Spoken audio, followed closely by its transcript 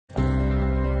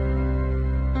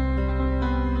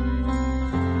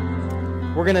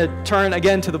We're going to turn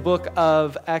again to the book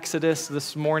of Exodus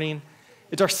this morning.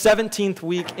 It's our 17th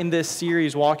week in this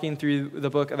series, walking through the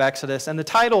book of Exodus. And the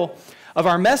title of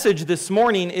our message this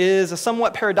morning is a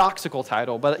somewhat paradoxical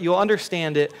title, but you'll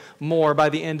understand it more by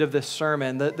the end of this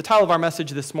sermon. The title of our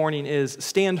message this morning is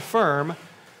Stand Firm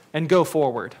and Go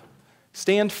Forward.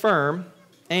 Stand firm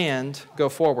and go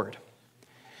forward.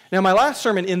 Now, my last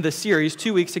sermon in this series,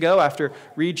 2 weeks ago, after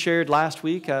Reed shared last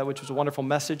week, which was a wonderful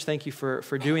message. Thank you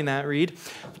for doing that, Reed.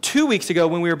 2 weeks ago,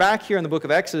 when we were back here in the book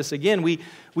of Exodus again, we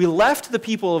left the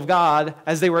people of God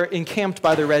as they were encamped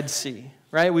by the Red Sea,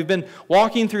 right? We've been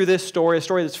walking through this story, a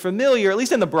story that's familiar, at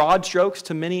least in the broad strokes,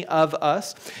 to many of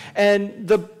us. And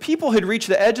the people had reached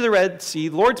the edge of the Red Sea.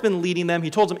 The Lord's been leading them. He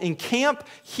told them, encamp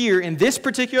here in this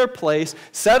particular place,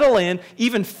 settle in,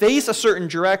 even face a certain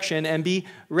direction, and be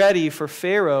ready for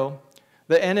Pharaoh,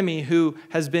 the enemy who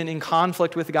has been in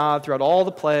conflict with God throughout all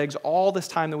the plagues, all this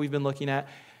time that we've been looking at.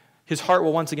 His heart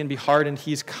will once again be hardened.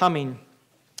 He's coming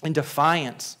in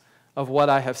defiance of what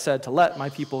I have said to let my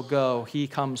people go. He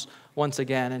comes once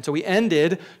again. And so we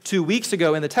ended 2 weeks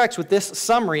ago in the text with this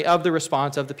summary of the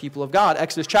response of the people of God.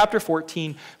 Exodus chapter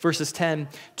 14, verses 10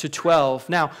 to 12.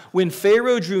 Now, when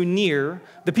Pharaoh drew near,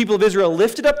 the people of Israel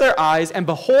lifted up their eyes, and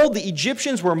behold, the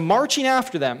Egyptians were marching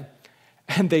after them,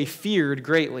 and they feared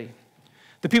greatly.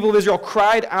 The people of Israel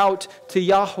cried out to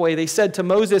Yahweh. They said to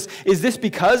Moses, "Is this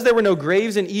because there were no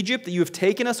graves in Egypt that you have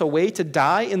taken us away to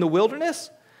die in the wilderness?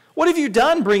 What have you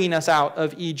done bringing us out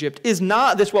of Egypt? Is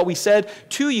not this what we said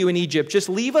to you in Egypt? Just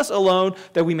leave us alone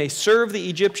that we may serve the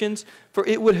Egyptians, for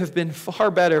it would have been far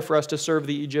better for us to serve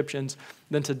the Egyptians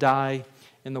than to die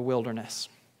in the wilderness."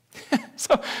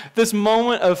 So this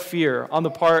moment of fear on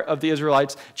the part of the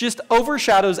Israelites just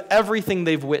overshadows everything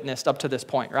they've witnessed up to this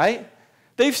point, right?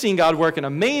 They've seen God work in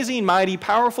amazing, mighty,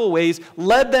 powerful ways,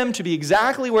 led them to be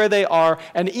exactly where they are,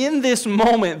 and in this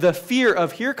moment, the fear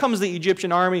of here comes the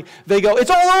Egyptian army, they go, it's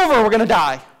all over, we're going to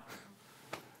die.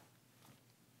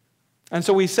 And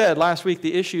so we said last week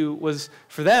the issue was,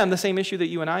 for them, the same issue that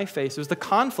you and I face. It was the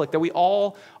conflict that we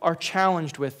all are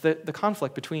challenged with, the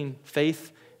conflict between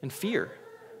faith and fear.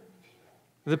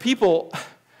 The people,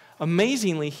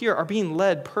 amazingly here, are being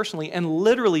led personally and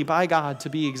literally by God to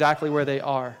be exactly where they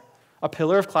are. A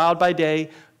pillar of cloud by day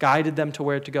guided them to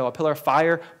where to go. A pillar of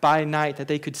fire by night, that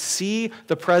they could see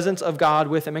the presence of God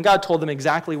with them. And God told them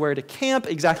exactly where to camp,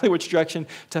 exactly which direction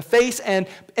to face. And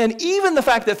even the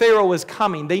fact that Pharaoh was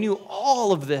coming, they knew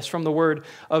all of this from the word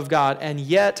of God. And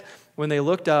yet, when they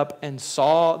looked up and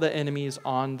saw the enemies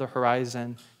on the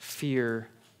horizon, fear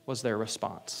was their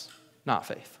response, not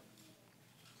faith.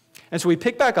 And so we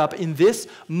pick back up in this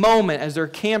moment as they're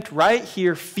camped right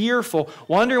here, fearful,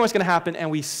 wondering what's going to happen, and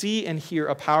we see and hear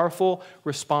a powerful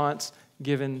response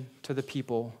given to the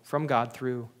people from God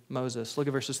through Moses. Look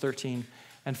at verses 13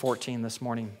 and 14 this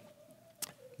morning.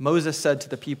 Moses said to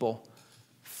the people,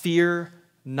 "Fear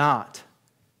not,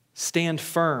 stand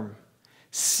firm.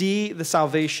 See the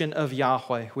salvation of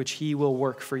Yahweh, which he will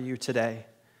work for you today.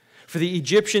 For the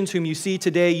Egyptians whom you see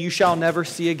today, you shall never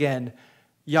see again.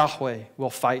 Yahweh will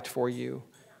fight for you.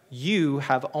 You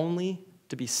have only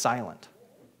to be silent."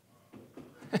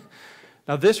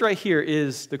 Now, this right here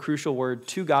is the crucial word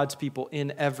to God's people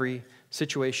in every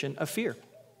situation of fear.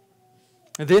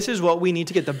 This is what we need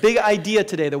to get. The big idea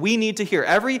today that we need to hear.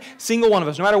 Every single one of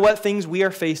us, no matter what things we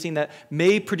are facing that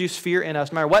may produce fear in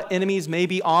us, no matter what enemies may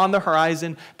be on the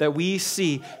horizon that we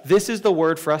see, this is the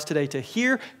word for us today to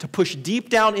hear, to push deep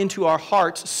down into our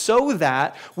hearts so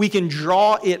that we can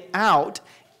draw it out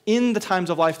in the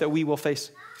times of life that we will face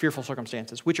fearful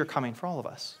circumstances, which are coming for all of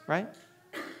us, right?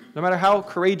 No matter how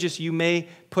courageous you may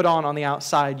put on the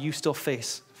outside, you still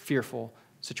face fearful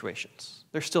situations.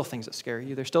 There's still things that scare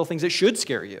you. There's still things that should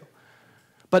scare you.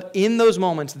 But in those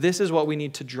moments, this is what we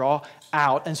need to draw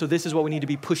out. And so this is what we need to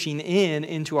be pushing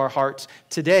into our hearts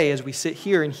today as we sit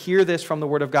here and hear this from the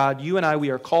Word of God. You and I, we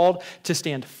are called to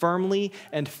stand firmly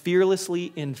and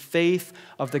fearlessly in faith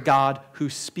of the God who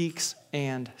speaks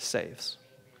and saves.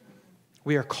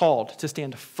 We are called to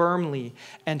stand firmly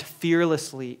and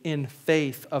fearlessly in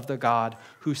faith of the God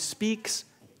who speaks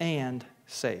and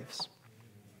saves.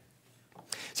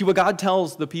 See, what God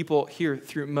tells the people here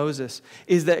through Moses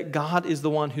is that God is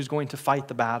the one who's going to fight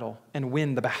the battle and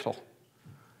win the battle.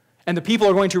 And the people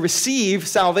are going to receive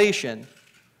salvation.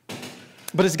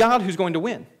 But it's God who's going to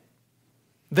win.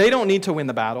 They don't need to win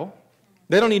the battle.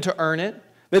 They don't need to earn it.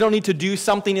 They don't need to do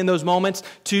something in those moments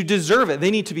to deserve it.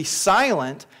 They need to be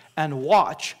silent and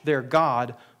watch their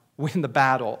God win the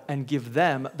battle and give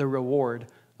them the reward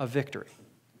of victory.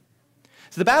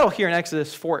 So the battle here in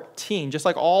Exodus 14, just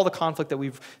like all the conflict that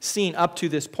we've seen up to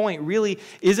this point, really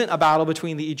isn't a battle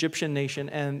between the Egyptian nation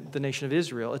and the nation of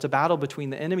Israel. It's a battle between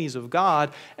the enemies of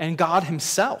God and God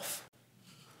himself.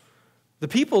 The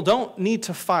people don't need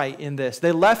to fight in this.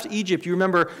 They left Egypt. You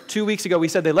remember 2 weeks ago we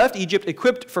said they left Egypt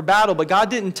equipped for battle, but God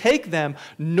didn't take them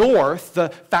north, the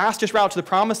fastest route to the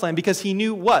promised land, because he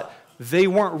knew what? They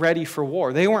weren't ready for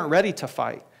war. They weren't ready to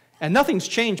fight. And nothing's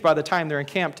changed by the time they're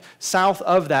encamped south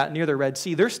of that near the Red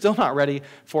Sea. They're still not ready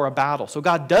for a battle. So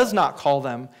God does not call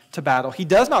them to battle. He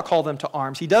does not call them to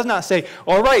arms. He does not say,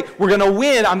 all right, we're going to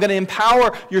win. I'm going to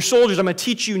empower your soldiers. I'm going to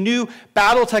teach you new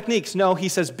battle techniques. No, he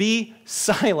says, be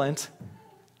silent.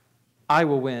 I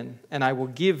will win, and I will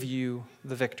give you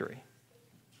the victory.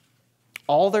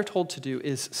 All they're told to do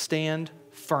is stand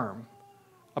firm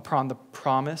upon the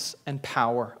promise and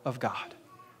power of God.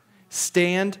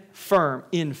 Stand firm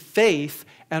in faith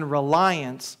and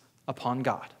reliance upon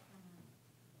God.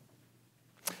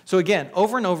 So again,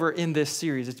 over and over in this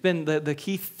series, it's been the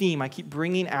key theme I keep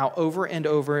bringing out over and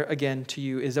over again to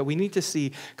you is that we need to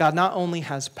see God not only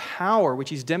has power, which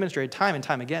he's demonstrated time and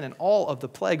time again in all of the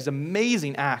plagues,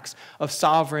 amazing acts of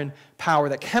sovereign power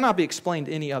that cannot be explained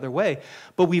any other way,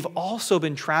 but we've also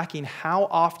been tracking how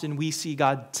often we see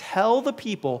God tell the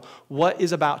people what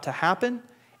is about to happen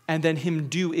and then him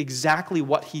do exactly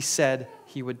what he said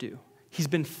he would do. He's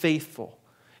been faithful.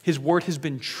 His word has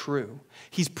been true.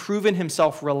 He's proven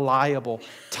himself reliable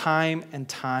time and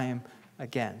time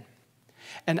again.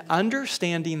 And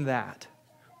understanding that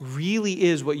really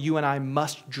is what you and I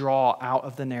must draw out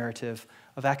of the narrative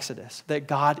of Exodus, that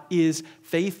God is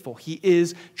faithful. He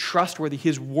is trustworthy.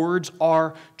 His words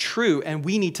are true, and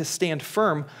we need to stand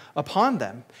firm upon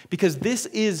them, because this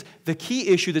is the key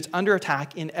issue that's under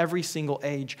attack in every single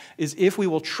age, is if we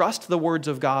will trust the words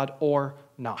of God or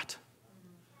not.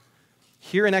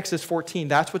 Here in Exodus 14,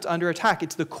 that's what's under attack.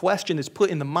 It's the question that's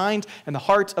put in the minds and the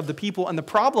hearts of the people. And the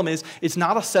problem is, it's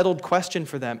not a settled question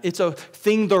for them. It's a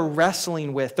thing they're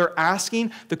wrestling with. They're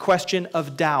asking the question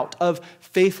of doubt, of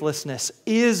faithlessness.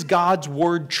 Is God's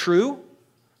word true?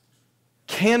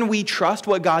 Can we trust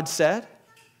what God said?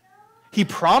 He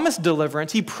promised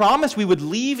deliverance. He promised we would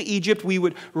leave Egypt. We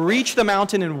would reach the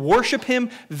mountain and worship him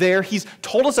there. He's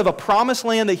told us of a promised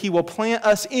land that he will plant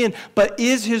us in. But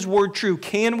is his word true?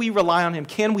 Can we rely on him?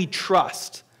 Can we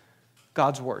trust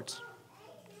God's words?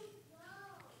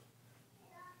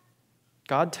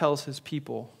 God tells his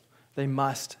people they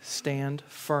must stand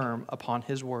firm upon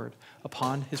his word,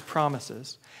 upon his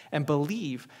promises, and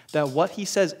believe that what he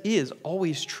says is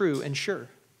always true and sure.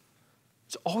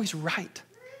 It's always right.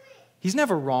 He's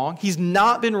never wrong. He's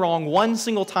not been wrong one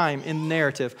single time in the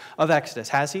narrative of Exodus,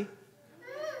 has he?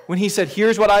 When he said,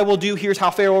 here's what I will do, here's how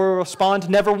Pharaoh will respond,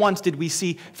 never once did we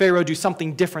see Pharaoh do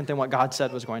something different than what God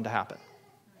said was going to happen.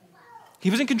 He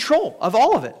was in control of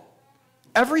all of it,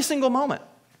 every single moment.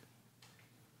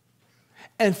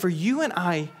 And for you and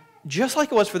I, just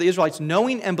like it was for the Israelites,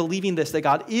 knowing and believing this, that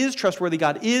God is trustworthy,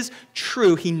 God is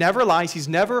true, he never lies, he's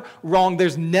never wrong,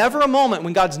 there's never a moment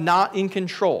when God's not in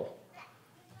control.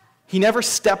 He never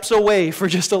steps away for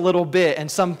just a little bit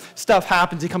and some stuff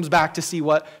happens. He comes back to see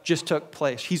what just took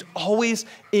place. He's always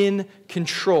in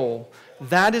control.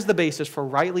 That is the basis for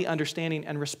rightly understanding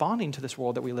and responding to this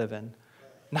world that we live in.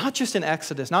 Not just in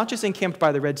Exodus, not just encamped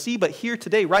by the Red Sea, but here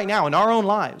today, right now, in our own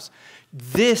lives.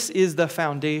 This is the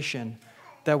foundation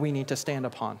that we need to stand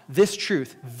upon. This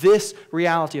truth, this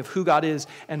reality of who God is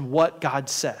and what God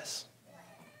says.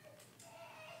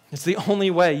 It's the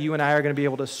only way you and I are going to be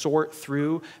able to sort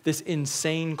through this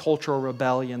insane cultural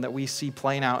rebellion that we see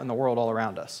playing out in the world all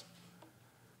around us.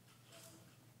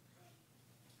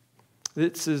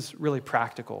 This is really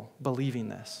practical, believing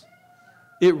this.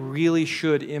 It really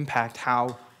should impact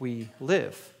how we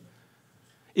live.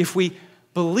 If we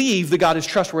believe that God is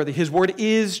trustworthy, his word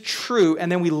is true,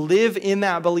 and then we live in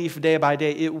that belief day by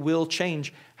day, it will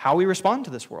change how we respond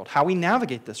to this world, how we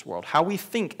navigate this world, how we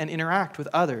think and interact with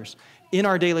others in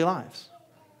our daily lives.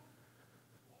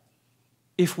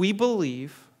 If we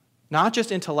believe, not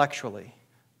just intellectually,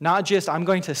 not just I'm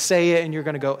going to say it and you're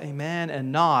going to go amen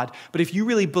and nod, but if you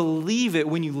really believe it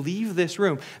when you leave this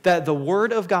room, that the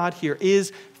word of God here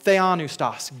is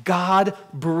theopneustos,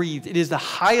 God-breathed. It is the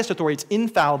highest authority. It's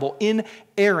infallible,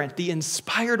 inerrant, the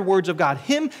inspired words of God,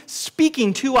 him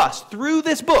speaking to us through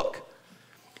this book.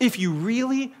 If you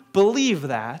really believe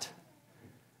that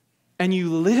and you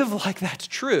live like that's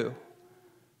true,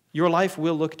 your life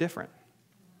will look different.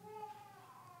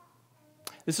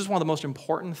 This is one of the most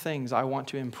important things I want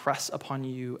to impress upon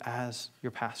you as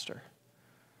your pastor.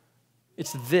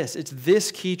 It's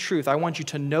this key truth. I want you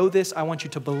to know this. I want you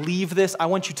to believe this. I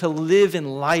want you to live in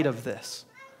light of this.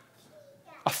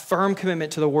 a firm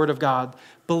commitment to the Word of God,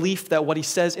 belief that what he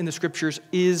says in the Scriptures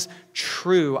is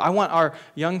true. I want our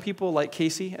young people like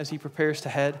Casey, as he prepares to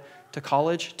head to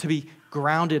college, to be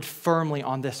grounded firmly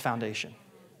on this foundation.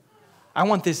 I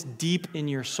want this deep in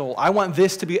your soul. I want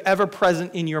this to be ever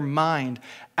present in your mind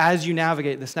as you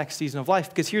navigate this next season of life.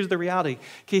 Because here's the reality.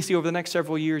 Casey, over the next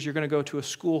several years, you're going to go to a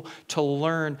school to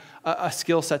learn a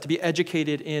skill set, to be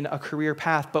educated in a career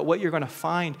path. But what you're going to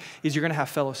find is you're going to have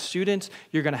fellow students,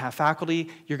 you're going to have faculty,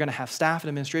 you're going to have staff and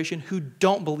administration who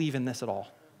don't believe in this at all.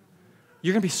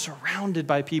 You're going to be surrounded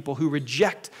by people who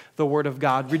reject the Word of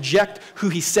God, reject who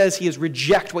he says he is,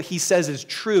 reject what he says is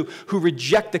true, who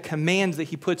reject the commands that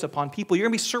he puts upon people. You're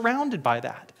going to be surrounded by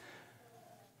that.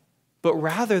 But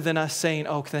rather than us saying,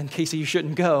 oh, then Casey, you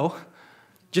shouldn't go,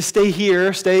 just stay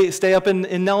here, stay up in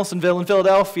Nelsonville and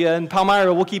Philadelphia and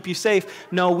Palmyra, we'll keep you safe.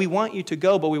 No, we want you to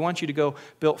go, but we want you to go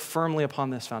built firmly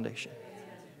upon this foundation.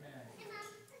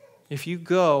 If you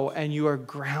go and you are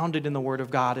grounded in the Word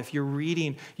of God, if you're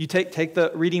reading, you take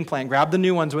the reading plan, grab the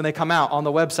new ones when they come out on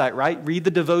the website, right? Read the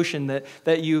devotion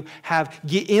that you have.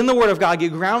 Get in the Word of God,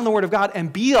 get grounded in the Word of God,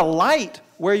 and be a light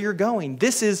where you're going.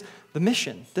 This is the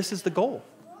mission. This is the goal.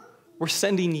 We're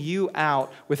sending you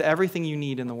out with everything you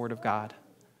need in the Word of God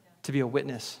to be a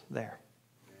witness there.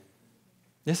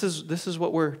 This is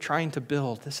what we're trying to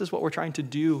build. This is what we're trying to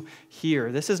do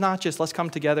here. This is not just let's come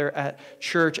together at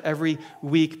church every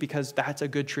week because that's a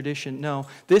good tradition. No,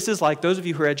 this is like, those of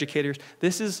you who are educators,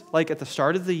 this is like at the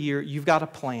start of the year, you've got a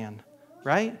plan,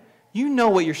 right? You know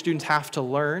what your students have to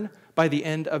learn by the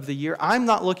end of the year. I'm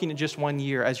not looking at just 1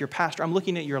 year as your pastor. I'm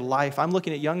looking at your life. I'm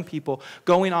looking at young people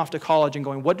going off to college and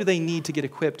going, what do they need to get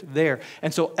equipped there?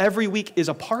 And so every week is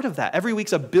a part of that. Every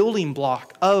week's a building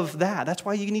block of that. That's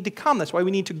why you need to come. That's why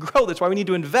we need to grow. That's why we need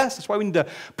to invest. That's why we need to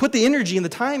put the energy and the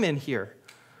time in here.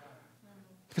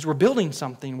 Because we're building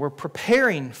something. We're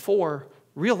preparing for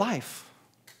real life.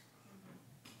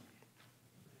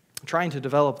 I'm trying to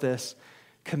develop this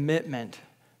commitment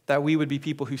that we would be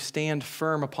people who stand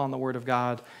firm upon the Word of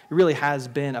God. It really has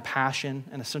been a passion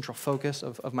and a central focus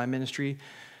of my ministry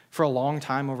for a long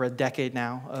time, over a decade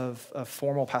now of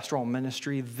formal pastoral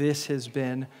ministry. This has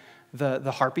been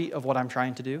the heartbeat of what I'm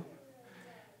trying to do.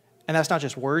 And that's not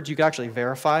just words. You can actually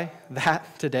verify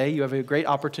that today. You have a great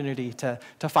opportunity to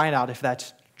find out if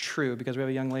that's true, because we have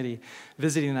a young lady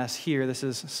visiting us here. This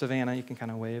is Savannah. You can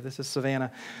kind of wave. This is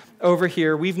Savannah over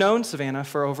here. We've known Savannah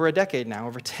for over a decade now,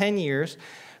 over 10 years.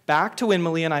 Back to when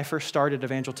Malia and I first started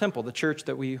Evangel Temple, the church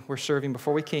that we were serving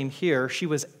before we came here. She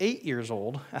was 8 years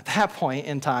old at that point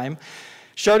in time.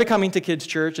 Started coming to kids'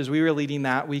 church as we were leading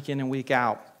that week in and week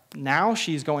out. Now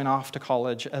she's going off to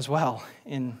college as well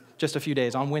in just a few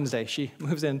days. On Wednesday, she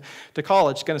moves in to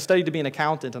college. She's going to study to be an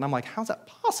accountant. And I'm like, how's that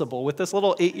possible with this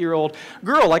little 8-year-old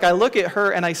girl? Like, I look at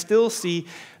her and I still see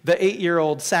the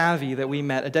 8-year-old Savvy that we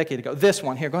met a decade ago. This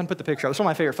one here. Go ahead and put the picture up. This is one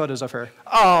of my favorite photos of her.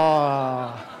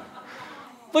 Oh.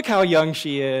 Look how young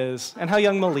she is and how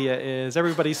young Malia is.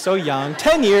 Everybody's so young.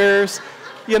 10 years.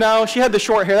 You know, she had the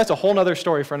short hair. That's a whole other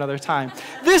story for another time.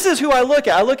 This is who I look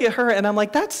at. I look at her and I'm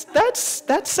like, that's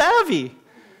Savvy.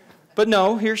 But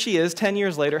no, here she is, 10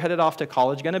 years later, headed off to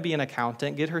college, going to be an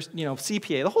accountant, get her,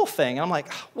 CPA, the whole thing. And I'm like,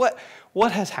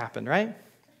 what has happened, right?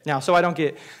 Now, so I don't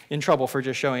get in trouble for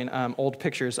just showing old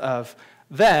pictures of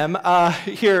them.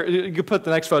 Here, you can put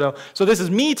the next photo. So this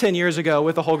is me 10 years ago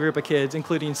with a whole group of kids,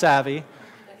 including Savvy.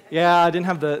 Yeah, I didn't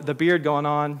have the beard going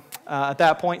on at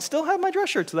that point. Still have my dress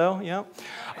shirts, though, yeah.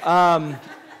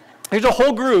 There's a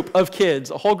whole group of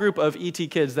kids, a whole group of ET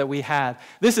kids that we had.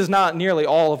 This is not nearly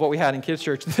all of what we had in kids'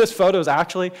 church. This photo is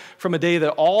actually from a day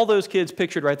that all those kids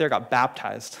pictured right there got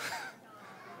baptized.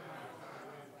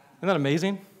 Isn't that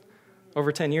amazing?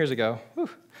 Over 10 years ago. Whew.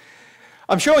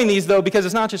 I'm showing these, though, because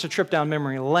it's not just a trip down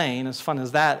memory lane, as fun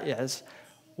as that is.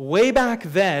 Way back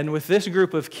then, with this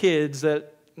group of kids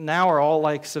that now are all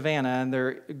like Savannah, and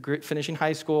they're finishing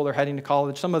high school, they're heading to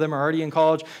college. Some of them are already in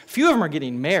college. A few of them are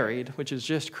getting married, which is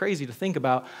just crazy to think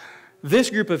about. This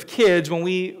group of kids, when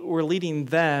we were leading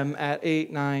them at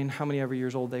 8, 9, how many ever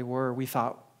years old they were, we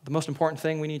thought the most important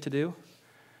thing we need to do,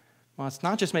 well, it's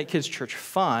not just make kids' church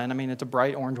fun. I mean, it's a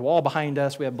bright orange wall behind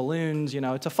us. We have balloons.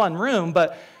 It's a fun room.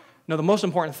 But no, the most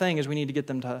important thing is we need to get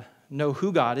them to know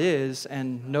who God is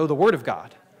and know the Word of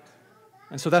God.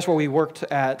 And so that's what we worked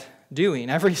at doing.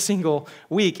 Every single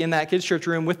week in that kids' church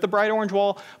room with the bright orange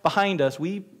wall behind us,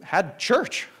 we had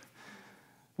church.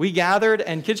 We gathered,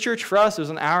 and kids' church for us, it was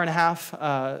an hour and a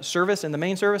half service in the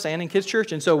main service and in kids'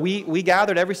 church. And so we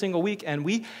gathered every single week, and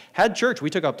we had church. We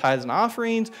took up tithes and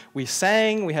offerings. We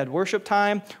sang. We had worship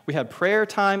time. We had prayer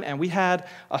time, and we had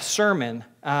a sermon.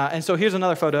 And so here's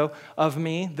another photo of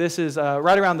me. This is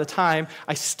right around the time.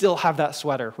 I still have that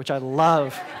sweater, which I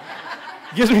love.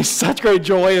 It gives me such great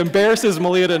joy. It embarrasses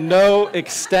Malia to no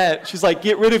extent. She's like,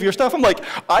 get rid of your stuff. I'm like,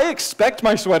 I expect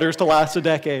my sweaters to last a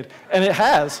decade. And it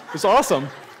has. It's awesome.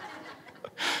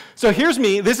 So here's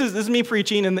me. This is me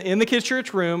preaching in the kids'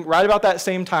 church room right about that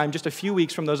same time, just a few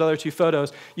weeks from those other two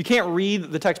photos. You can't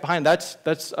read the text behind. That's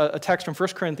a text from 1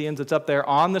 Corinthians that's up there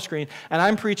on the screen. And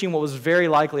I'm preaching what was very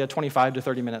likely a 25 to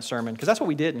 30-minute sermon, because that's what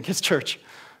we did in kids' church.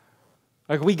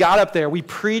 Like, we got up there, we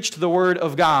preached the Word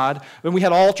of God, and we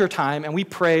had altar time, and we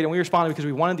prayed, and we responded because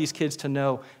we wanted these kids to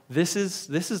know this is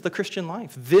the Christian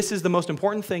life. This is the most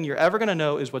important thing you're ever going to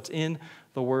know, is what's in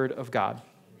the Word of God.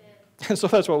 And so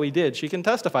that's what we did. She can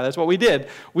testify. That's what we did,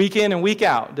 week in and week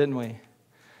out, didn't we? And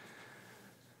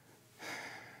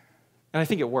I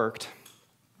think it worked.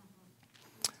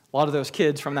 A lot of those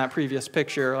kids from that previous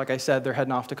picture, like I said, they're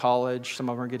heading off to college. Some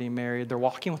of them are getting married. They're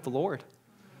walking with the Lord.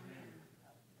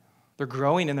 They're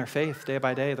growing in their faith day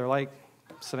by day. They're like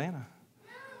Savannah,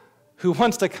 who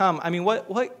wants to come. I mean,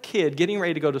 what kid getting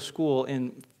ready to go to school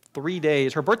in 3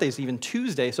 days? Her birthday's even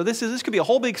Tuesday, so this could be a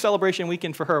whole big celebration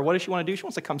weekend for her. What does she want to do? She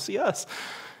wants to come see us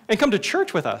and come to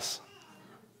church with us.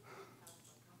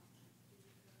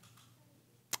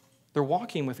 They're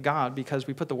walking with God because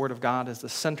we put the Word of God as the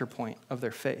center point of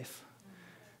their faith.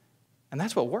 And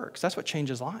that's what works. That's what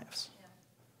changes lives.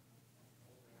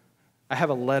 I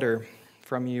have a letter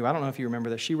from you. I don't know if you remember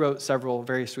this. She wrote several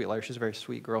very sweet letters. She's a very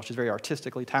sweet girl. She's very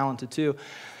artistically talented too.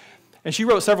 And she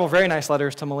wrote several very nice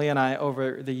letters to Malia and I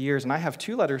over the years. And I have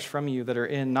 2 letters from you that are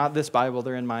in, not this Bible,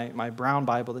 they're in my brown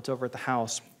Bible that's over at the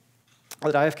house,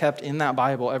 that I have kept in that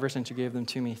Bible ever since you gave them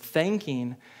to me,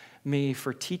 thanking me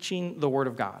for teaching the Word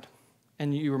of God.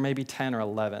 And you were maybe 10 or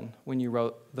 11 when you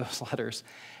wrote those letters.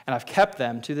 And I've kept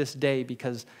them to this day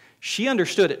because she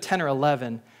understood at 10 or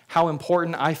 11 how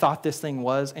important I thought this thing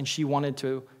was, and she wanted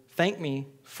to thank me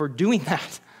for doing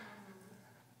that.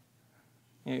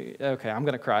 Okay, I'm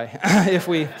going to cry if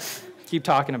we keep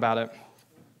talking about it.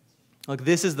 Look,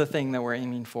 this is the thing that we're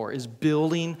aiming for, is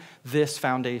building this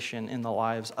foundation in the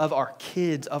lives of our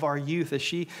kids, of our youth.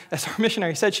 As our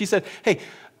missionary said, she said, hey,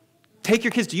 take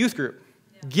your kids to youth group.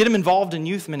 Get them involved in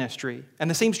youth ministry. And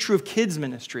the same is true of kids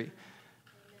ministry.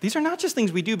 These are not just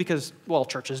things we do because, well,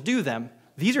 churches do them.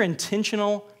 These are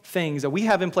intentional things that we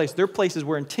have in place. They're places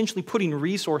we're intentionally putting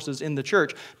resources in the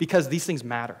church because these things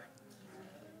matter.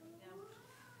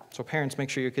 So parents, make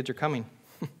sure your kids are coming.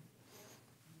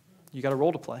 You got a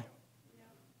role to play.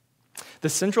 The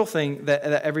central thing that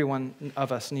every one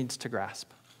of us needs to grasp,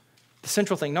 the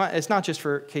central thing, it's not just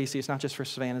for Casey, it's not just for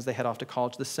Savannah as they head off to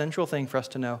college. The central thing for us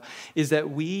to know is that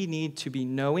we need to be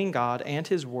knowing God and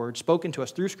His Word spoken to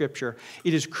us through Scripture.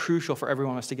 It is crucial for every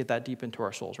one of us to get that deep into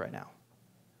our souls right now.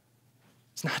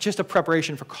 It's not just a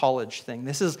preparation for college thing.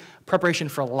 This is preparation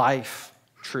for life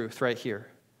truth right here.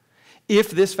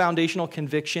 If this foundational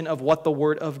conviction of what the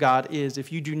Word of God is,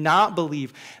 if you do not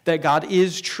believe that God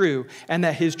is true and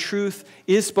that His truth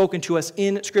is spoken to us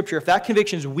in Scripture, if that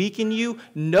conviction is weak in you,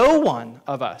 no one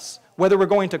of us, whether we're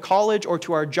going to college or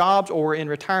to our jobs or we're in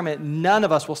retirement, none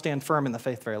of us will stand firm in the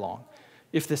faith very long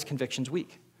if this conviction's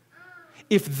weak.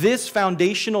 If this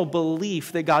foundational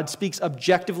belief that God speaks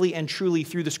objectively and truly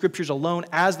through the Scriptures alone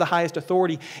as the highest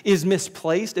authority is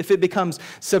misplaced, if it becomes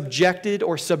subjected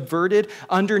or subverted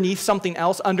underneath something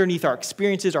else, underneath our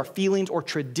experiences, our feelings, or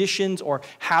traditions, or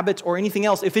habits, or anything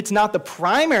else, if it's not the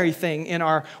primary thing in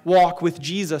our walk with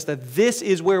Jesus, that this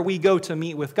is where we go to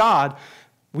meet with God,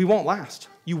 we won't last.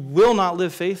 You will not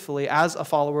live faithfully as a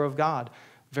follower of God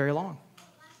very long.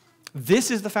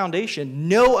 This is the foundation.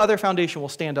 No other foundation will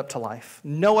stand up to life.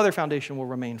 No other foundation will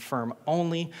remain firm.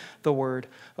 Only the Word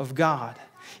of God.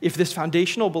 If this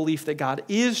foundational belief that God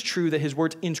is true, that His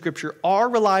words in Scripture are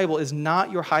reliable, is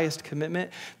not your highest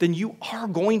commitment, then you are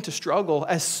going to struggle,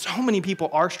 as so many people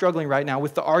are struggling right now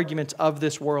with the arguments of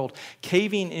this world,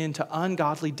 caving into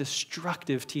ungodly,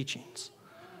 destructive teachings.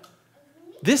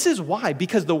 This is why,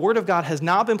 because the Word of God has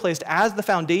not been placed as the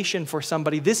foundation for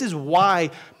somebody, this is why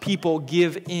people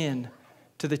give in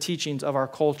to the teachings of our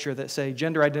culture that say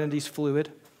gender identity is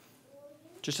fluid,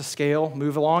 just a scale,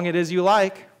 move along it as you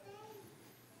like.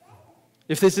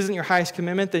 If this isn't your highest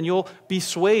commitment, then you'll be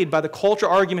swayed by the culture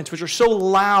arguments which are so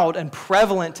loud and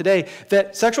prevalent today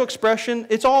that sexual expression,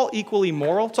 it's all equally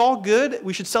moral, it's all good,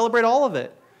 we should celebrate all of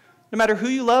it. No matter who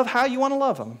you love, how you want to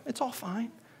love them, it's all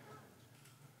fine.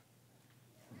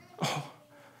 Oh,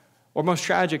 or most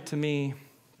tragic to me,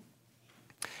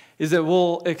 is that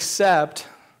we'll accept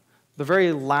the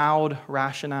very loud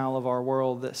rationale of our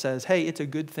world that says, hey, it's a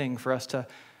good thing for us to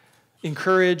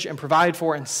encourage and provide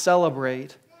for and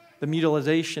celebrate the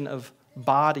mutilization of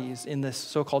bodies in this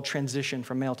so-called transition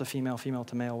from male to female, female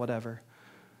to male, whatever.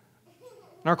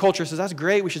 And our culture says, that's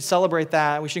great, we should celebrate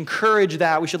that, we should encourage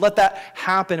that, we should let that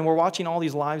happen, and we're watching all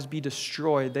these lives be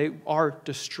destroyed. They are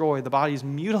destroyed. The body is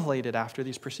mutilated after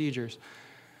these procedures.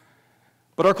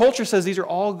 But our culture says these are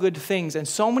all good things, and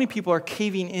so many people are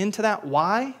caving into that.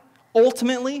 Why?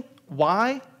 Ultimately,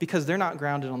 why? Because they're not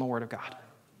grounded on the Word of God.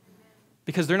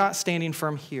 Because they're not standing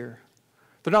firm here.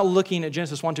 They're not looking at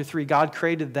Genesis 1, 2, 3. God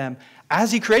created them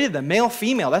as He created them, male,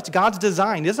 female. That's God's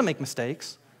design. He doesn't make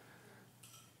mistakes.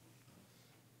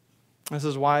 This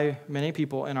is why many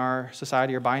people in our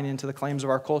society are buying into the claims of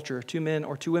our culture. 2 men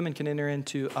or 2 women can enter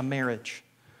into a marriage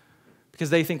because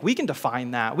they think we can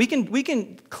define that. We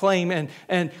can claim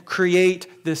and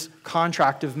create this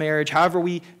contract of marriage however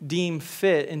we deem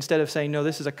fit, instead of saying, no,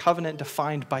 this is a covenant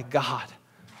defined by God.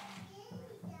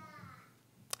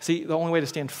 See, the only way to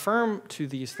stand firm to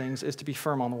these things is to be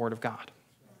firm on the Word of God.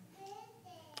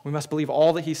 We must believe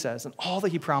all that He says and all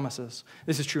that He promises.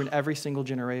 This is true in every single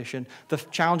generation. The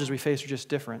challenges we face are just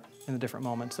different in the different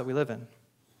moments that we live in.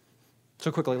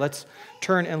 So quickly, let's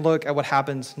turn and look at what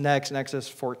happens next in Exodus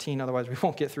 14. Otherwise, we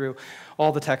won't get through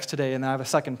all the text today. And then I have a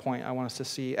second point I want us to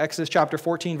see. Exodus chapter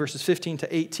 14, verses 15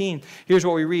 to 18. Here's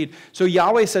what we read. So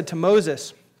Yahweh said to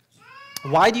Moses,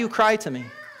 "Why do you cry to me?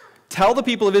 Tell the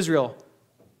people of Israel,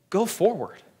 go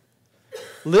forward.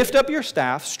 Lift up your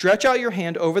staff, stretch out your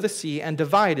hand over the sea, and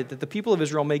divide it, that the people of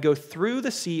Israel may go through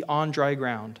the sea on dry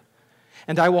ground.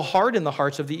 And I will harden the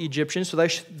hearts of the Egyptians, so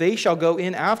they shall go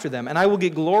in after them. And I will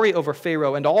get glory over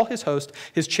Pharaoh and all his host,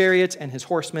 his chariots and his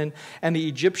horsemen. And the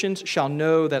Egyptians shall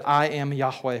know that I am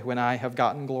Yahweh when I have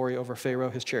gotten glory over Pharaoh,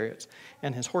 his chariots,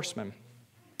 and his horsemen."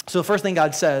 So the first thing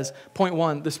God says, point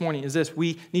 1 this morning, is this: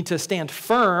 we need to stand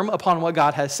firm upon what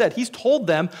God has said. He's told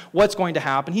them what's going to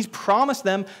happen. He's promised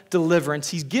them deliverance.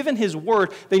 He's given His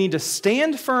word. They need to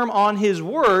stand firm on His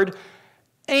word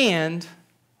and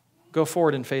go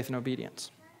forward in faith and obedience.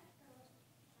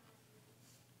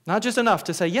 Not just enough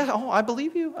to say, yeah, I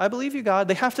believe you, God.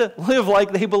 They have to live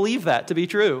like they believe that to be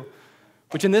true,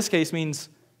 which in this case means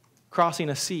crossing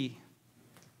a sea.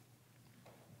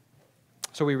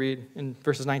 So we read in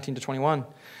verses 19 to 21,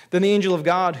 "Then the angel of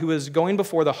God, who was going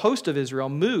before the host of Israel,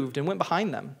 moved and went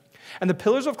behind them. And the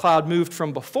pillars of cloud moved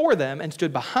from before them and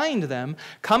stood behind them,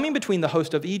 coming between the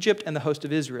host of Egypt and the host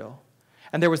of Israel.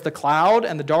 And there was the cloud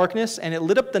and the darkness, and it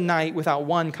lit up the night without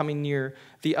one coming near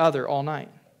the other all night.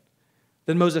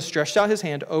 Then Moses stretched out his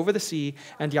hand over the sea,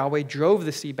 and Yahweh drove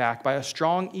the sea back by a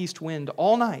strong east wind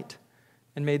all night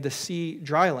and made the sea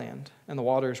dry land, and the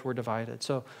waters were divided."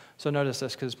 So notice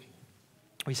this, because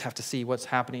we just have to see what's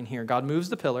happening here. God moves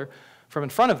the pillar from in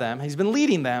front of them. He's been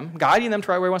leading them, guiding them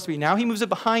to right where He wants to be. Now He moves it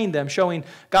behind them, showing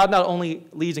God not only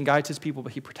leads and guides His people,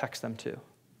 but He protects them too.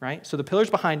 Right? So the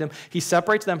pillar's behind Him. He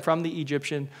separates them from the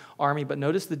Egyptian army. But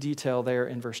notice the detail there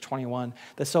in verse 21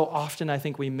 that so often I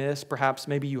think we miss. Perhaps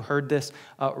maybe you heard this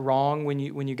wrong when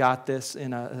you got this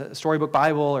in a storybook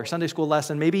Bible or Sunday school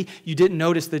lesson. Maybe you didn't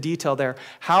notice the detail there.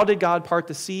 How did God part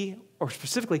the sea? Or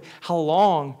specifically, how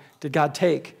long did God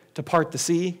take to part the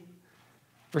sea?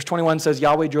 Verse 21 says,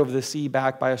 Yahweh drove the sea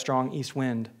back by a strong east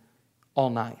wind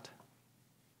all night.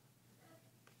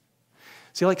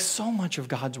 See, like so much of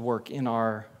God's work in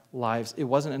our lives, it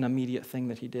wasn't an immediate thing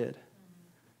that He did.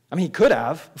 I mean, He could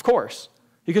have, of course.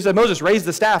 He could have said, Moses, raise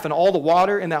the staff, and all the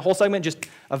water in that whole segment just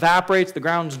evaporates, the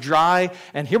ground's dry,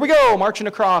 and here we go, marching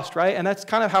across, right? And that's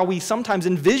kind of how we sometimes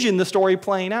envision the story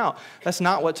playing out. That's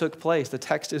not what took place. The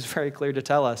text is very clear to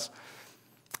tell us.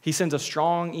 He sends a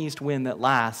strong east wind that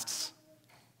lasts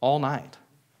all night.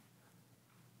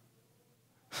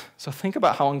 So think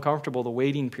about how uncomfortable the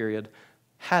waiting period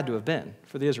had to have been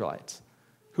for the Israelites,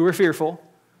 who were fearful,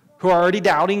 who are already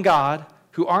doubting God,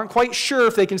 who aren't quite sure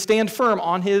if they can stand firm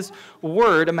on His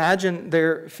word. Imagine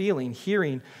their feeling,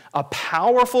 hearing a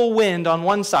powerful wind on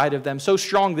one side of them, so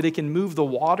strong that it can move the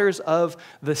waters of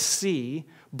the sea,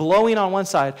 blowing on one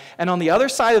side, and on the other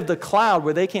side of the cloud,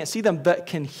 where they can't see them but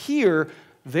can hear,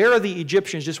 there are the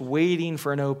Egyptians just waiting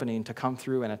for an opening to come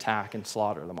through and attack and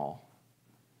slaughter them all.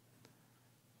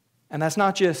 And that's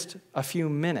not just a few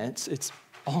minutes, it's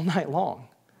all night long.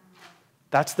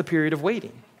 That's the period of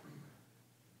waiting.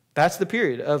 That's the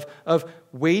period of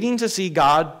waiting to see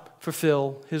God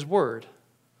fulfill His word.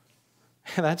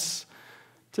 And that's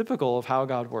typical of how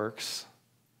God works.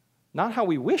 Not how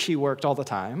we wish He worked all the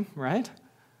time, right?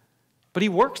 But he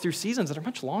works through seasons that are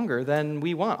much longer than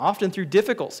we want, often through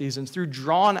difficult seasons, through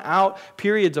drawn-out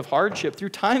periods of hardship, through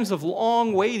times of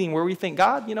long waiting where we think,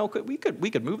 God, we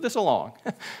could move this along,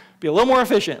 be a little more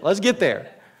efficient. Let's get there.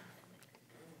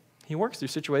 He works through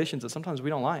situations that sometimes we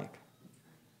don't like.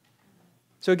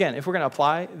 So again, if we're going to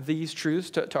apply these truths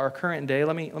to our current day,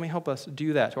 let me help us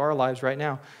do that to our lives right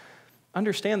now.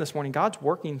 Understand this morning, God's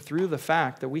working through the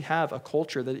fact that we have a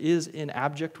culture that is in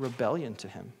abject rebellion to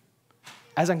him.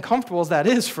 As uncomfortable as that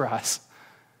is for us.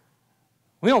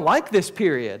 We don't like this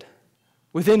period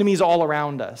with enemies all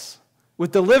around us,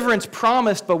 with deliverance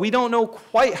promised, but we don't know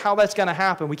quite how that's going to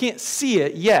happen. We can't see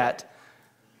it yet.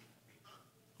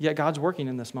 Yet God's working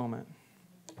in this moment.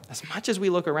 As much as we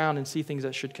look around and see things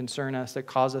that should concern us, that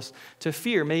cause us to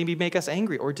fear, maybe make us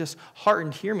angry or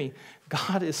disheartened, hear me,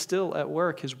 God is still at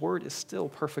work. His word is still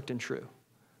perfect and true.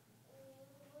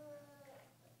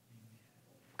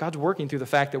 God's working through the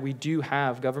fact that we do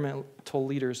have governmental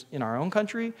leaders in our own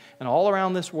country and all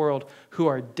around this world who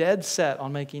are dead set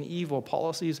on making evil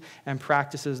policies and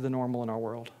practices the normal in our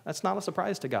world. That's not a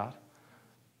surprise to God.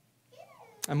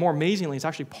 And more amazingly, it's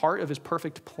actually part of his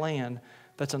perfect plan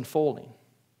that's unfolding.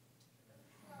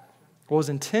 What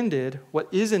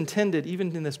is intended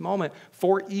even in this moment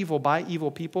for evil by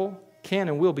evil people can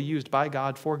and will be used by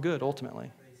God for good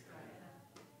ultimately.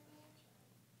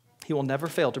 He will never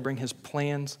fail to bring his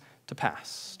plans to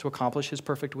pass, to accomplish his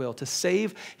perfect will, to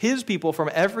save his people from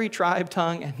every tribe,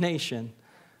 tongue, and nation,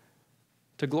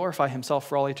 to glorify himself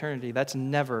for all eternity. That's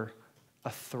never a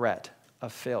threat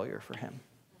of failure for him.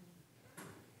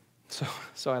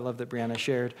 So I love that Brianna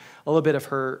shared a little bit of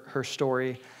her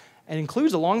story. It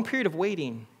includes a long period of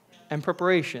waiting and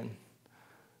preparation.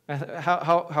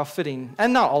 How fitting.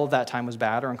 And not all of that time was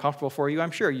bad or uncomfortable for you,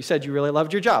 I'm sure. You said you really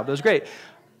loved your job. That was great.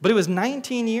 But it was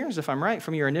 19 years, if I'm right,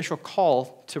 from your initial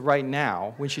call to right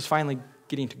now when she's finally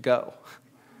getting to go.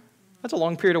 That's a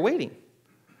long period of waiting.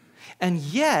 And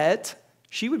yet,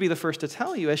 she would be the first to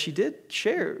tell you, as she did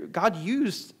share, God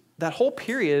used that whole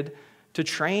period to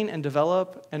train and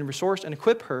develop and resource and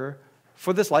equip her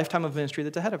for this lifetime of ministry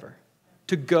that's ahead of her,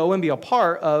 to go and be a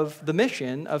part of the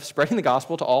mission of spreading the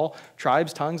gospel to all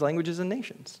tribes, tongues, languages, and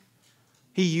nations.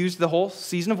 He used the whole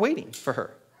season of waiting for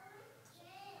her.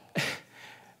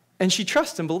 And she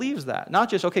trusts and believes that. Not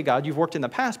just, okay, God, you've worked in the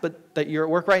past, but that you're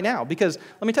at work right now. Because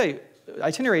let me tell you,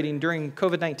 itinerating during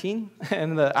COVID-19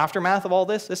 and the aftermath of all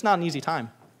this, it's not an easy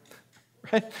time.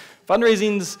 Right?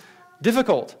 Fundraising's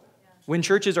difficult when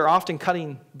churches are often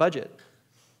cutting budget.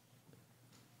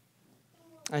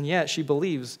 And yet she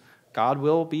believes God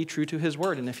will be true to his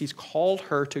word. And if he's called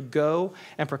her to go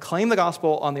and proclaim the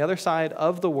gospel on the other side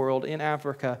of the world in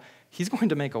Africa, he's going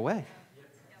to make a way.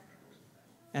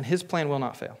 And his plan will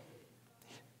not fail.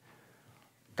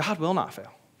 God will not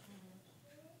fail.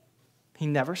 He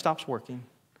never stops working.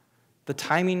 The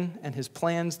timing and his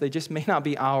plans, they just may not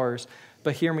be ours,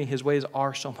 but hear me, his ways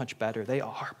are so much better. They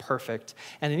are perfect.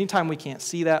 And anytime we can't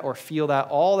see that or feel that,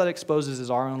 all that exposes is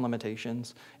our own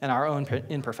limitations and our own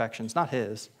imperfections, not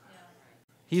his.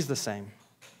 He's the same.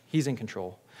 He's in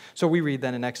control. So we read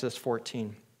then in Exodus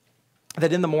 14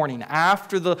 that in the morning,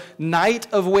 after the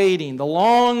night of waiting, the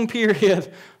long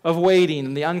period of waiting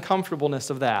and the uncomfortableness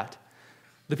of that,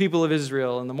 the people of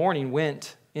Israel in the morning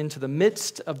went into the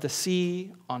midst of the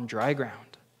sea on dry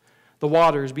ground, the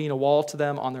waters being a wall to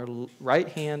them on their right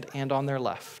hand and on their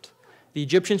left. The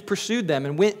Egyptians pursued them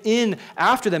and went in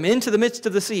after them into the midst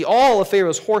of the sea, all of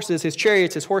Pharaoh's horses, his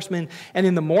chariots, his horsemen, and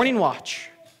in the morning watch,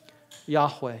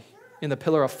 Yahweh, in the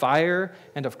pillar of fire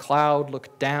and of cloud,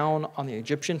 looked down on the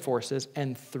Egyptian forces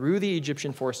and threw the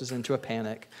Egyptian forces into a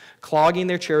panic, clogging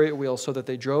their chariot wheels so that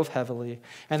they drove heavily.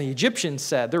 And the Egyptians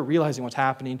said, they're realizing what's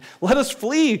happening, "Let us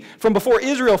flee from before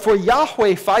Israel, for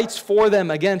Yahweh fights for them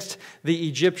against the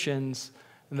Egyptians."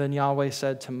 And then Yahweh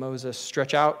said to Moses,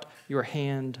 "Stretch out your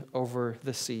hand over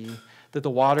the sea, that the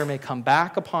water may come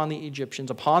back upon the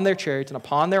Egyptians, upon their chariots, and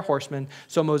upon their horsemen."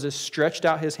 So Moses stretched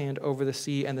out his hand over the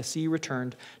sea, and the sea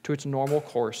returned to its normal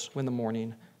course when the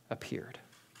morning appeared.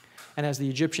 And as the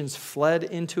Egyptians fled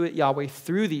into it, Yahweh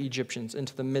threw the Egyptians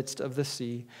into the midst of the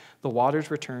sea. The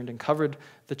waters returned and covered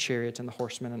the chariots and the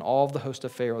horsemen and all of the host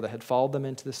of Pharaoh that had followed them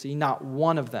into the sea. Not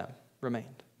one of them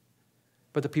remained.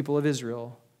 But the people of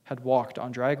Israel had walked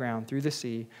on dry ground through the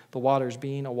sea, the waters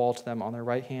being a wall to them on their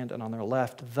right hand and on their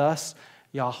left. Thus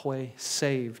Yahweh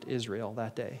saved Israel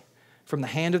that day from the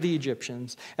hand of the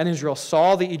Egyptians. And Israel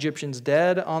saw the Egyptians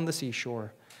dead on the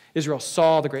seashore. Israel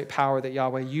saw the great power that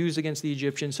Yahweh used against the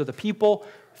Egyptians. So the people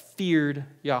feared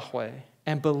Yahweh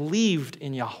and believed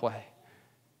in Yahweh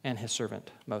and his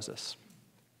servant Moses.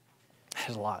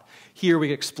 There's a lot. Here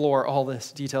we explore all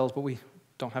this details, but we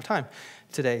don't have time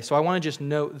today. So I want to just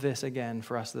note this again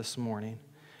for us this morning.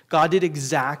 God did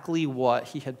exactly what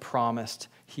he had promised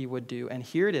he would do. And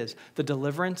here it is. The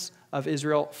deliverance of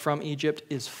Israel from Egypt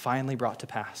is finally brought to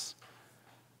pass.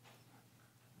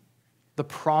 The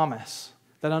promise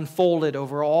that unfolded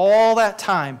over all that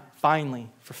time finally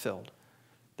fulfilled.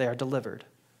 They are delivered.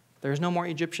 There is no more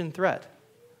Egyptian threat.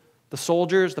 The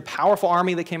soldiers, the powerful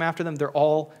army that came after them, they're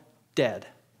all dead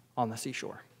on the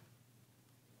seashore.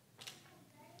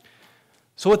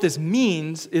 So what this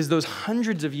means is those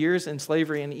hundreds of years in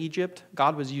slavery in Egypt,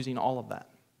 God was using all of that.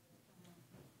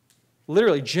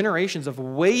 Literally generations of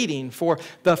waiting for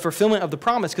the fulfillment of the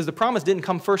promise, because the promise didn't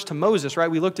come first to Moses,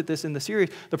 right? We looked at this in the series.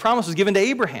 The promise was given to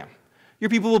Abraham. Your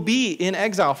people will be in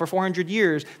exile for 400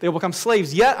 years. They will become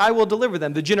slaves, yet I will deliver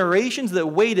them. The generations that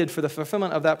waited for the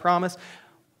fulfillment of that promise,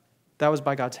 that was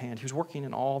by God's hand. He was working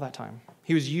in all that time.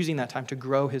 He was using that time to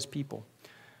grow his people.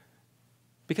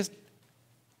 Because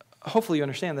hopefully you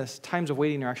understand this, times of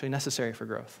waiting are actually necessary for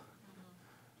growth.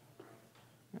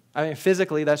 I mean,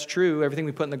 physically, that's true. Everything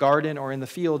we put in the garden or in the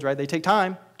fields, right, they take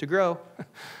time to grow.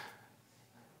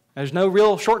 There's no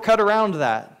real shortcut around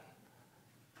that.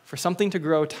 For something to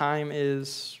grow, time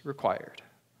is required.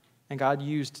 And God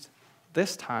used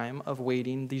this time of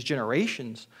waiting, these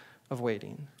generations of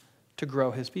waiting, to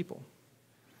grow his people.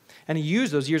 And he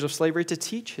used those years of slavery to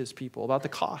teach his people about the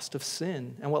cost of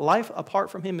sin and what life apart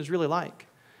from him is really like.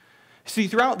 See,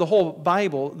 throughout the whole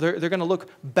Bible, they're going to look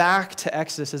back to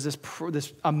Exodus as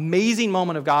this amazing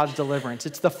moment of God's deliverance.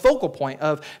 It's the focal point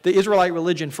of the Israelite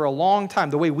religion for a long time.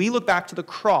 The way we look back to the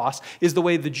cross is the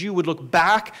way the Jew would look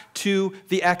back to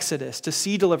the Exodus, to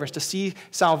see deliverance, to see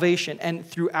salvation. And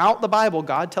throughout the Bible,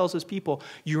 God tells his people,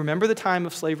 you remember the time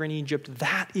of slavery in Egypt?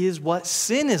 That is what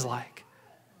sin is like.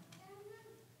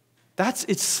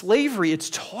 It's slavery, it's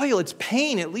toil, it's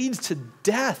pain, it leads to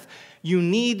death. You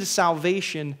need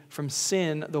salvation from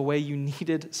sin the way you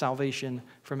needed salvation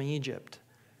from Egypt.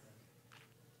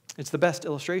 It's the best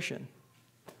illustration.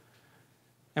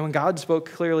 And when God spoke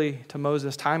clearly to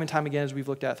Moses time and time again, as we've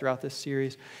looked at throughout this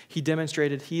series, he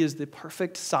demonstrated he is the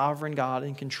perfect sovereign God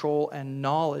in control and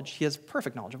knowledge. He has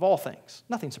perfect knowledge of all things.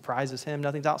 Nothing surprises him.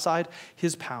 Nothing's outside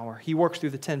his power. He works through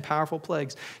the 10 powerful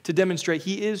plagues to demonstrate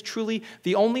he is truly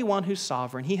the only one who's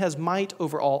sovereign. He has might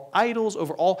over all idols,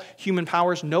 over all human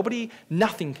powers.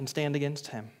 Nothing can stand against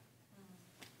him.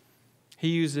 He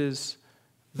uses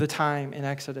the time in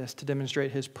Exodus to demonstrate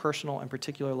his personal and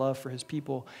particular love for his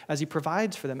people as he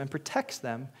provides for them and protects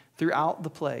them throughout the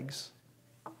plagues.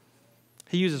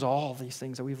 He uses all these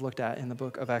things that we've looked at in the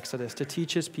book of Exodus to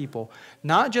teach his people,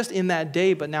 not just in that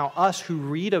day, but now us who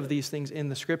read of these things in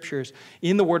the scriptures,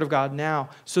 in the word of God now,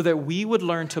 so that we would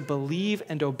learn to believe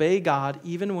and obey God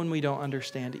even when we don't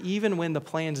understand, even when the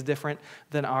plan's different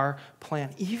than our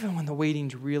plan, even when the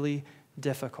waiting's really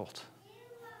difficult.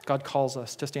 God calls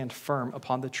us to stand firm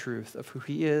upon the truth of who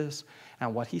he is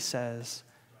and what he says,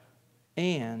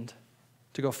 and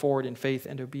to go forward in faith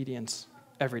and obedience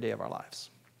every day of our lives.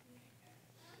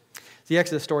 The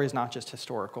Exodus story is not just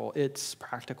historical, it's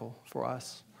practical for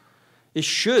us. It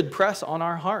should press on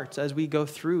our hearts as we go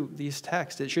through these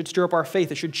texts. It should stir up our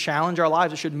faith. It should challenge our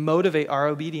lives. It should motivate our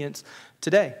obedience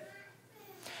today.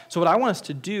 So what I want us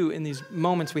to do in these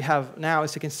moments we have now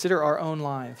is to consider our own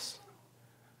lives.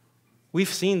 We've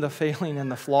seen the failing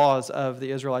and the flaws of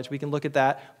the Israelites. We can look at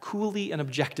that coolly and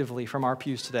objectively from our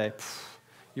pews today.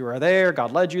 You were there,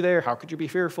 God led you there, how could you be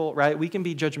fearful, right? We can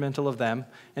be judgmental of them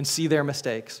and see their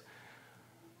mistakes.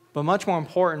 But much more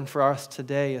important for us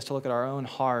today is to look at our own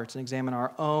hearts and examine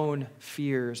our own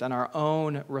fears and our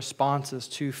own responses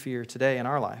to fear today in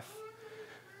our life.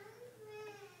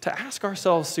 To ask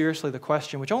ourselves seriously the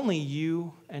question, which only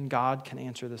you and God can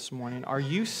answer this morning, are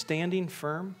you standing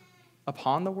firm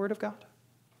upon the word of God?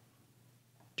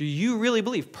 Do you really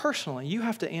believe? Personally, you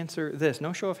have to answer this.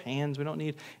 No show of hands. We don't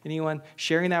need anyone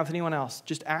sharing that with anyone else.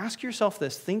 Just ask yourself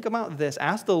this. Think about this.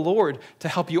 Ask the Lord to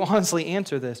help you honestly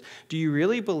answer this. Do you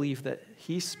really believe that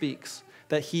he speaks,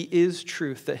 that he is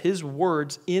truth, that his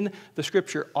words in the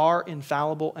scripture are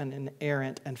infallible and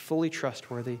inerrant and fully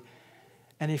trustworthy?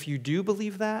 And if you do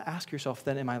believe that, ask yourself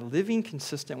then, am I living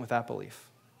consistent with that belief?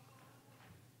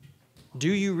 Do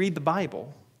you read the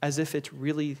Bible as if it's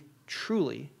really,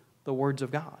 truly the words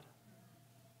of God?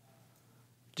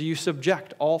 Do you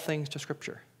subject all things to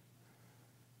Scripture?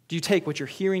 Do you take what you're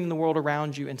hearing in the world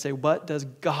around you and say, what does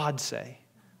God say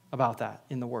about that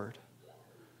in the Word?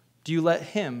 Do you let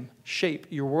him shape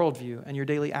your worldview and your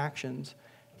daily actions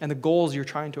and the goals you're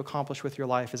trying to accomplish with your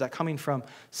life? Is that coming from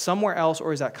somewhere else,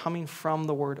 or is that coming from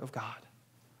the Word of God?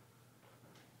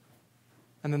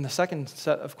 And then the second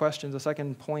set of questions, the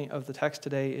second point of the text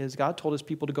today is God told his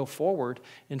people to go forward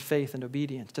in faith and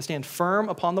obedience, to stand firm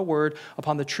upon the word,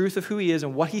 upon the truth of who he is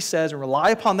and what he says, and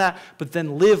rely upon that, but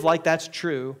then live like that's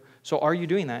true. So are you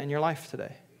doing that in your life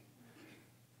today?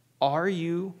 Are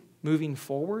you moving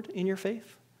forward in your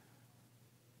faith?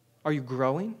 Are you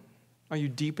growing? Are you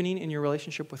deepening in your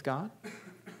relationship with God?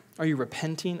 Are you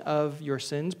repenting of your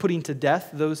sins, putting to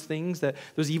death those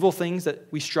evil things that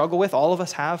we struggle with? All of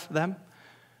us have them.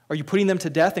 Are you putting them to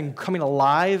death and coming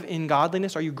alive in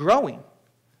godliness? Are you growing?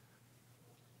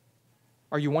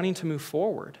 Are you wanting to move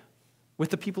forward with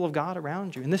the people of God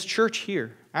around you? In this church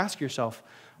here, ask yourself,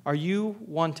 are you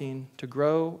wanting to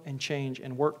grow and change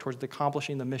and work towards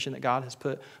accomplishing the mission that God has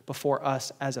put before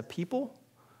us as a people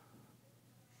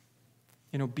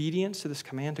in obedience to this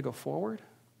command to go forward?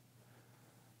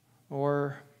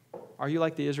 Or are you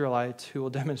like the Israelites who will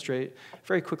demonstrate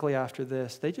very quickly after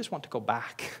this, they just want to go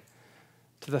back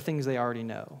to the things they already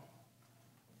know?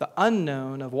 The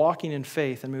unknown of walking in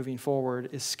faith and moving forward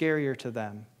is scarier to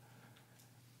them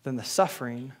than the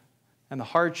suffering and the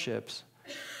hardships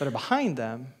that are behind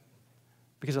them,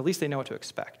 because at least they know what to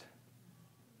expect.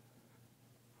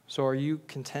 So are you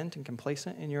content and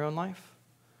complacent in your own life?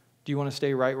 Do you want to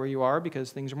stay right where you are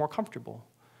because things are more comfortable,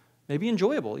 maybe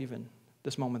enjoyable even,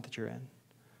 this moment that you're in?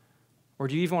 Or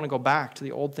do you even want to go back to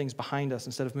the old things behind us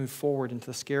instead of move forward into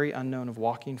the scary unknown of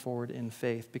walking forward in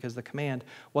faith? Because the command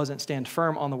wasn't stand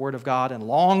firm on the word of God and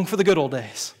long for the good old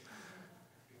days.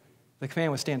 The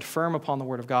command was stand firm upon the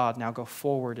word of God, now go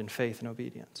forward in faith and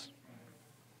obedience.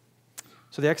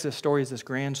 So the Exodus story is this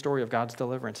grand story of God's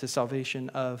deliverance, his salvation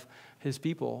of his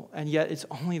people. And yet it's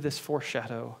only this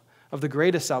foreshadow of the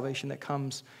greatest salvation that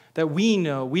comes, that we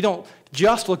know. We don't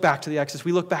just look back to the Exodus.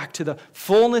 We look back to the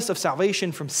fullness of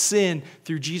salvation from sin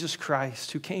through Jesus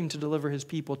Christ, who came to deliver his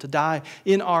people, to die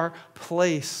in our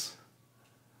place,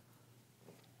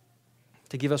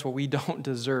 to give us what we don't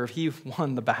deserve. He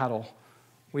won the battle.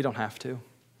 We don't have to.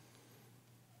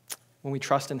 When we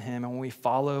trust in him and when we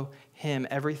follow him,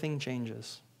 everything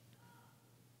changes.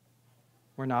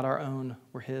 We're not our own.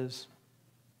 We're his.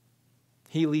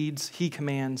 He leads. He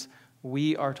commands.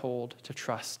 We are told to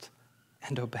trust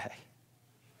and obey.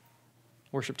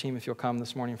 Worship team, if you'll come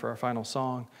this morning for our final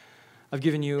song. I've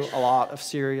given you a lot of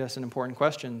serious and important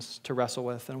questions to wrestle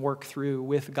with and work through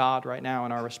with God right now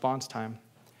in our response time.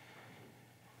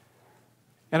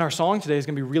 And our song today is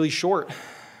going to be really short,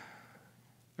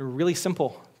 really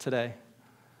simple today.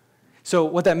 So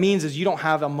what that means is you don't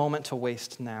have a moment to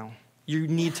waste now. You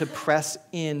need to press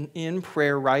in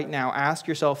prayer right now. Ask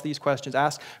yourself these questions.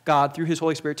 Ask God through his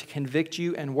Holy Spirit to convict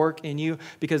you and work in you,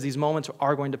 because these moments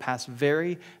are going to pass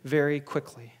very, very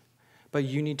quickly. But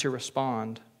you need to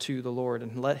respond to the Lord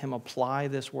and let him apply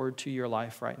this word to your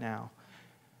life right now.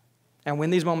 And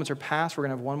when these moments are past, we're going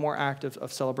to have one more act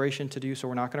of celebration to do, so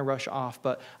we're not going to rush off.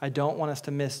 But I don't want us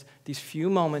to miss these few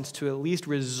moments to at least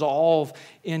resolve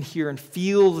in here and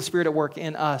feel the Spirit at work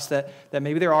in us, that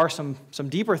maybe there are some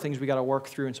deeper things we got to work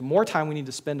through and some more time we need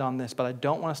to spend on this. But I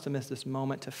don't want us to miss this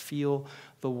moment to feel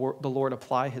the Lord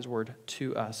apply his word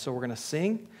to us. So we're going to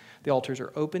sing. The altars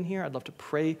are open here. I'd love to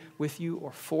pray with you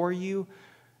or for you.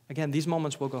 Again, these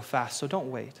moments will go fast, so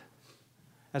don't wait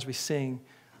as we sing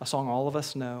a song all of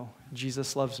us know,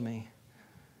 Jesus Loves Me.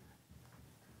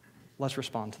 Let's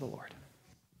respond to the Lord.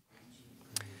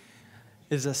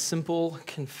 It is a simple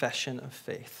confession of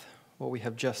faith, what we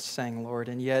have just sang, Lord,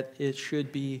 and yet it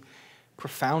should be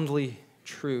profoundly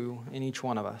true in each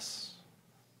one of us.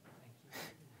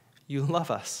 You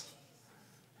love us.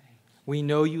 We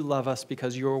know you love us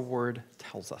because your word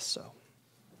tells us so.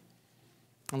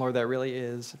 And Lord, that really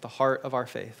is at the heart of our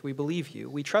faith. We believe you.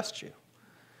 We trust you.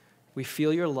 We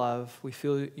feel your love. We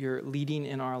feel your leading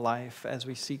in our life as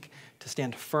we seek to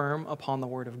stand firm upon the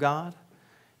word of God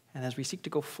and as we seek to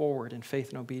go forward in faith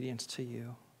and obedience to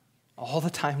you, all the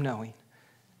time knowing,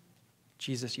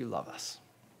 Jesus, you love us.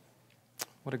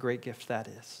 What a great gift that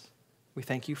is. We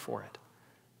thank you for it.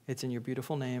 It's in your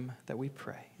beautiful name that we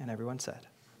pray. And everyone said,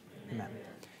 Amen.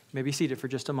 You may be seated for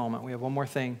just a moment. We have one more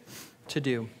thing to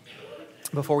do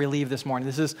before we leave this morning.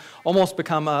 This has almost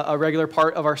become a regular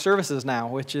part of our services now,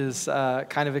 which is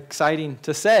kind of exciting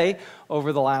to say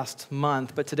over the last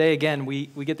month. But today, again, we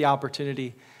get the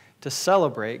opportunity to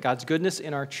celebrate God's goodness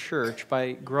in our church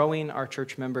by growing our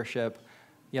church membership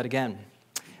yet again.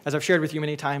 As I've shared with you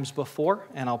many times before,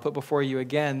 and I'll put before you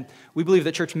again, we believe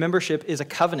that church membership is a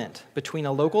covenant between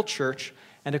a local church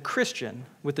and a Christian,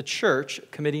 with the church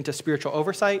committing to spiritual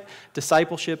oversight,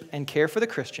 discipleship, and care for the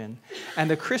Christian,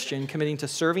 and the Christian committing to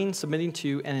serving, submitting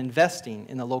to, and investing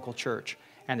in the local church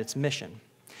and its mission.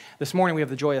 This morning, we have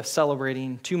the joy of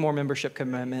celebrating 2 more membership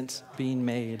commitments being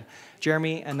made.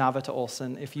 Jeremy and Navita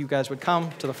Olson, if you guys would come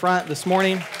to the front this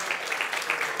morning.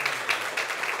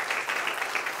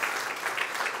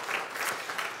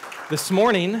 This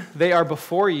morning, they are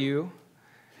before you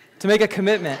to make a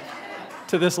commitment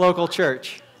to this local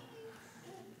church.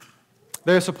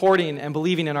 They're supporting and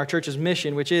believing in our church's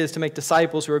mission, which is to make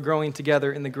disciples who are growing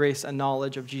together in the grace and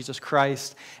knowledge of Jesus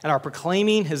Christ and are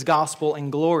proclaiming his gospel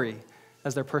and glory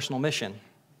as their personal mission.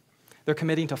 They're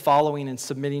committing to following and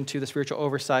submitting to the spiritual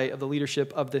oversight of the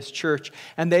leadership of this church,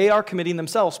 and they are committing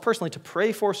themselves personally to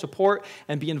pray for, support,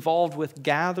 and be involved with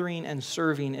gathering and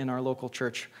serving in our local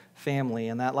church family.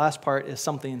 And that last part is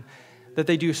something that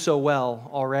they do so well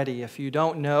already. If you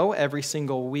don't know, every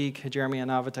single week, Jeremy and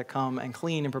Navita come and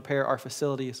clean and prepare our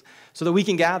facilities so that we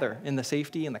can gather in the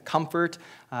safety and the comfort.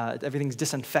 Everything's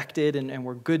disinfected, and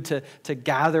we're good to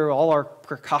gather. All our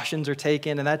precautions are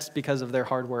taken, and that's because of their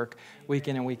hard work week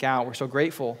in and week out. We're so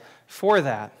grateful for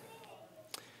that.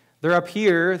 They're up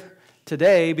here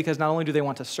today because not only do they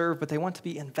want to serve, but they want to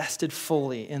be invested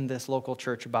fully in this local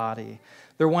church body.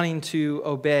 They're wanting to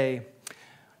obey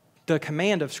the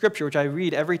command of Scripture, which I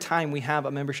read every time we have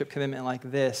a membership commitment like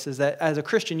this, is that as a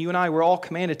Christian, you and I, we're all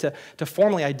commanded to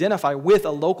formally identify with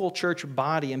a local church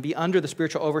body and be under the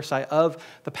spiritual oversight of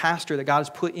the pastor that God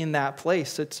has put in that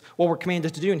place. It's what we're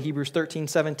commanded to do in Hebrews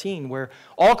 13:17, where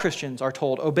all Christians are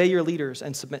told, obey your leaders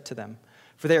and submit to them,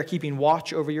 for they are keeping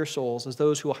watch over your souls as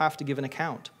those who will have to give an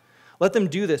account. Let them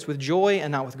do this with joy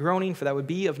and not with groaning, for that would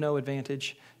be of no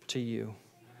advantage to you.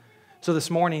 So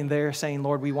this morning, they're saying,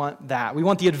 Lord, we want that. We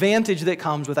want the advantage that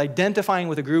comes with identifying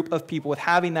with a group of people, with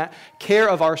having that care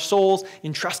of our souls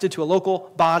entrusted to a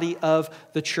local body of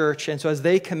the church. And so as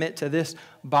they commit to this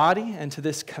body and to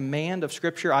this command of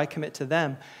Scripture, I commit to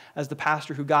them as the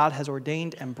pastor who God has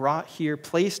ordained and brought here,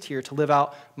 placed here to live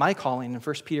out my calling in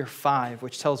 1 Peter 5,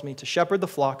 which tells me to shepherd the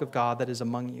flock of God that is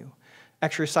among you,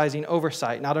 exercising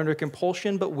oversight, not under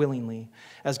compulsion, but willingly,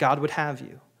 as God would have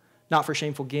you, not for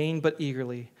shameful gain, but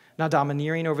eagerly, not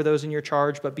domineering over those in your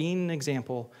charge, but being an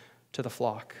example to the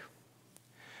flock.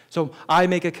 So I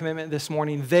make a commitment this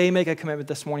morning. They make a commitment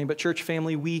this morning. But church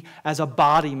family, we as a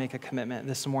body make a commitment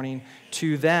this morning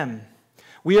to them.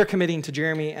 We are committing to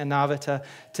Jeremy and Navita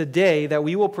today that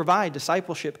we will provide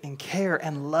discipleship and care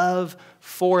and love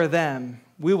for them.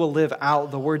 We will live out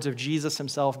the words of Jesus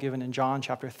himself given in John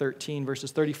chapter 13,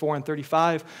 verses 34 and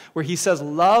 35, where he says,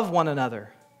 love one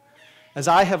another. As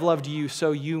I have loved you,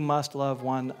 so you must love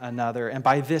one another. And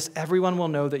by this, everyone will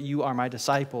know that you are my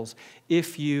disciples,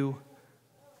 if you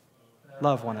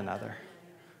love one another.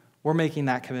 We're making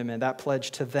that commitment, that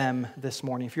pledge to them this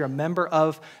morning. If you're a member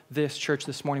of this church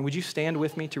this morning, would you stand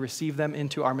with me to receive them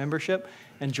into our membership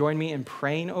and join me in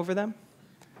praying over them?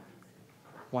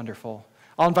 Wonderful.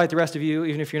 I'll invite the rest of you,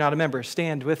 even if you're not a member,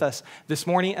 stand with us this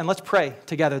morning and let's pray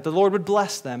together. The Lord would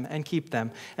bless them and keep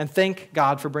them, and thank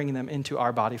God for bringing them into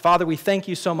our body. Father, we thank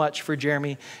you so much for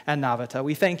Jeremy and Navita.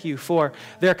 We thank you for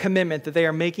their commitment that they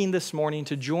are making this morning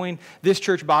to join this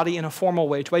church body in a formal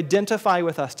way, to identify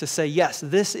with us, to say, yes,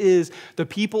 this is the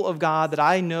people of God that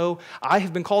I know I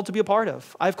have been called to be a part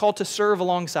of. I've called to serve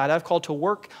alongside. I've called to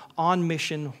work on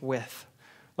mission with.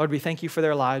 Lord, we thank you for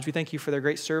their lives. We thank you for their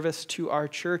great service to our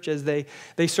church as they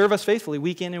serve us faithfully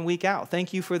week in and week out.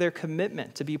 Thank you for their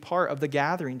commitment to be part of the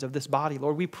gatherings of this body.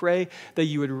 Lord, we pray that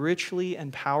you would richly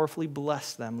and powerfully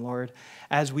bless them, Lord,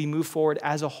 as we move forward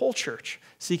as a whole church,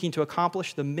 seeking to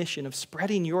accomplish the mission of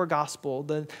spreading your gospel,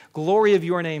 the glory of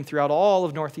your name throughout all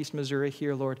of Northeast Missouri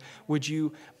here, Lord. Would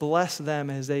you bless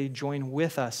them as they join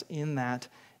with us in that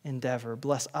endeavor.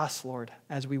 Bless us, Lord,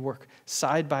 as we work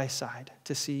side by side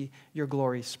to see your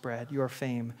glory spread, your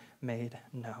fame made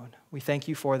known. We thank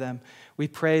you for them. We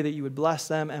pray that you would bless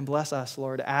them and bless us,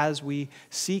 Lord, as we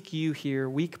seek you here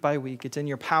week by week. It's in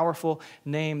your powerful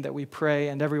name that we pray.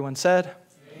 And everyone said,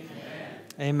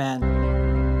 Amen. Amen.